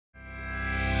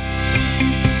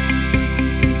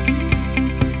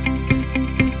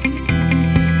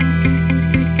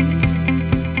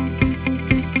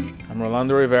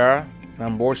Rolando Rivera, and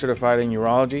I'm board certified in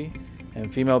urology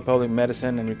and female pelvic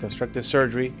medicine and reconstructive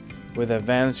surgery with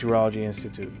Advanced Urology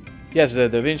Institute. Yes, the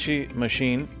Da Vinci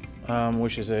machine,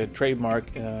 which is a trademark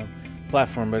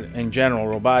platform, but in general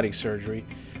robotic surgery,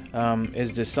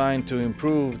 is designed to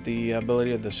improve the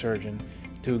ability of the surgeon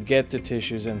to get to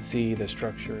tissues and see the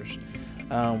structures.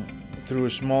 Through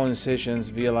small incisions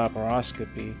via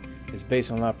laparoscopy, it's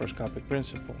based on laparoscopic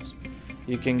principles.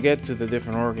 You can get to the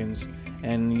different organs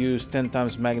and use 10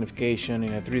 times magnification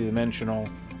in a three-dimensional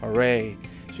array,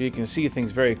 so you can see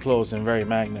things very close and very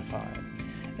magnified.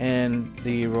 And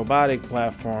the robotic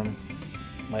platform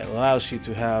allows you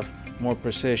to have more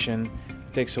precision,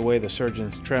 takes away the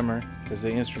surgeon's tremor because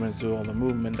the instruments do all the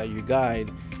movement that you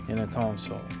guide in a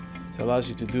console. So it allows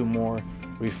you to do more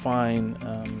refined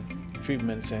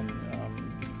treatments and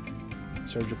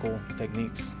surgical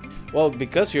techniques. Well,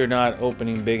 because you're not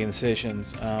opening big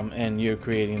incisions and you're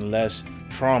creating less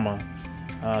trauma,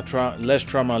 less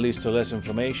trauma leads to less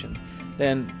inflammation,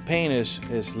 then pain is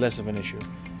less of an issue.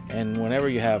 And whenever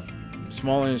you have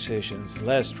smaller incisions,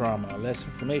 less trauma, less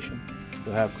inflammation,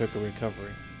 you'll have quicker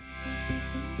recovery.